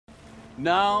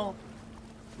Now,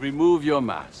 remove your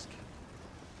mask.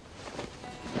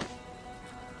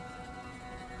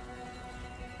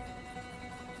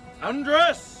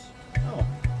 Undress! Oh.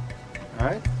 All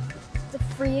right. It's a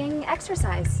freeing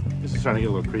exercise. This is starting to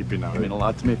get a little creepy now. I mean a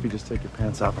lot to me if you just take your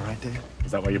pants off, all right, Dave?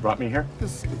 Is that why you brought me here?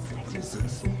 This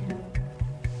is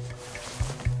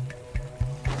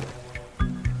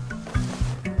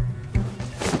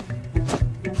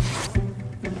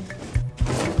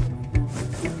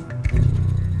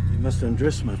You must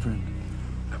undress, my friend.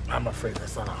 I'm afraid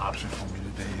that's not an option for me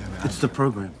today. It's the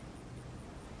program.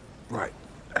 Right.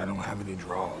 I don't have any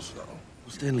draws, though. Well,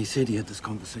 Stanley said he had this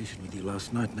conversation with you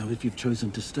last night. Now, if you've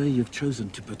chosen to stay, you've chosen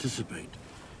to participate.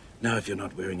 Now, if you're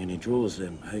not wearing any drawers,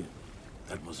 then, hey,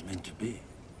 that was meant to be.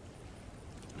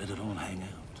 Let it all hang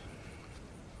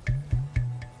out.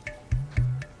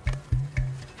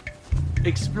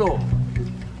 Explore.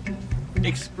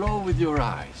 Explore with your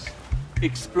eyes.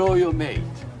 Explore your mate.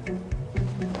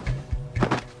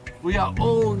 We are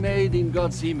all made in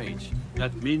God's image.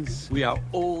 That means we are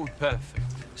all perfect.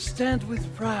 Stand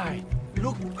with pride.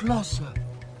 Look closer.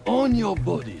 Own your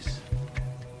bodies.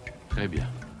 Très bien.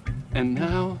 And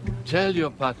now, tell your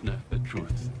partner a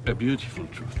truth. A beautiful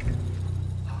truth.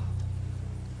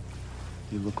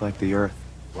 You look like the Earth.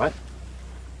 What?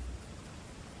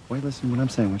 Wait, listen to what I'm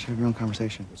saying. Why don't you have your own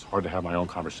conversation? It's hard to have my own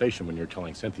conversation when you're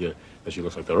telling Cynthia that she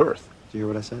looks like the Earth. Do you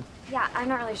hear what I said? Yeah, I'm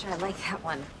not really sure I like that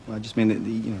one. Well, I just mean that,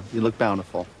 you look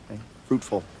bountiful, okay?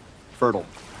 Fruitful, fertile.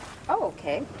 Oh,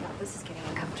 okay. Well, this is getting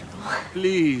uncomfortable.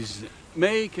 Please,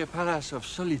 make a palace of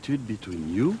solitude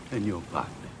between you and your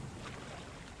partner.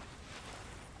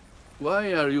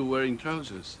 Why are you wearing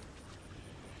trousers?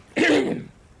 I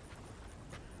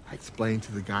explained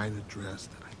to the guy in the dress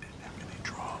that I didn't have any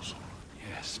draws on.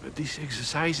 Yes, but this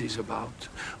exercise is about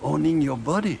owning your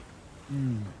body.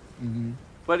 Mm-hmm.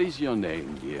 What is your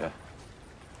name, dear?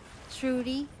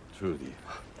 Trudy? Trudy.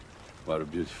 What a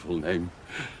beautiful name.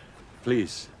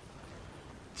 Please,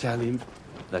 tell him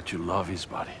that you love his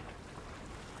body.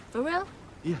 For real?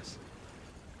 Yes.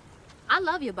 I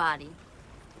love your body.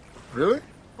 Really?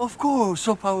 Of course,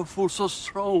 so powerful, so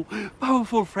strong.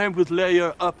 Powerful frame with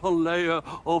layer upon layer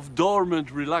of dormant,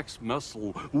 relaxed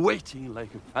muscle, waiting like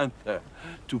a panther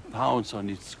to pounce on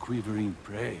its quivering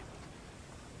prey.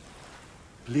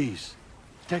 Please,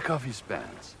 take off his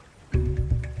pants.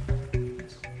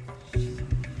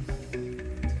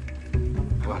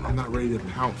 Well, I'm not ready to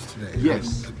pounce today.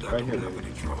 Yes. I don't have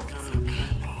any draws.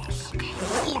 Okay.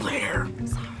 Hold there. I'm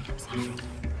sorry.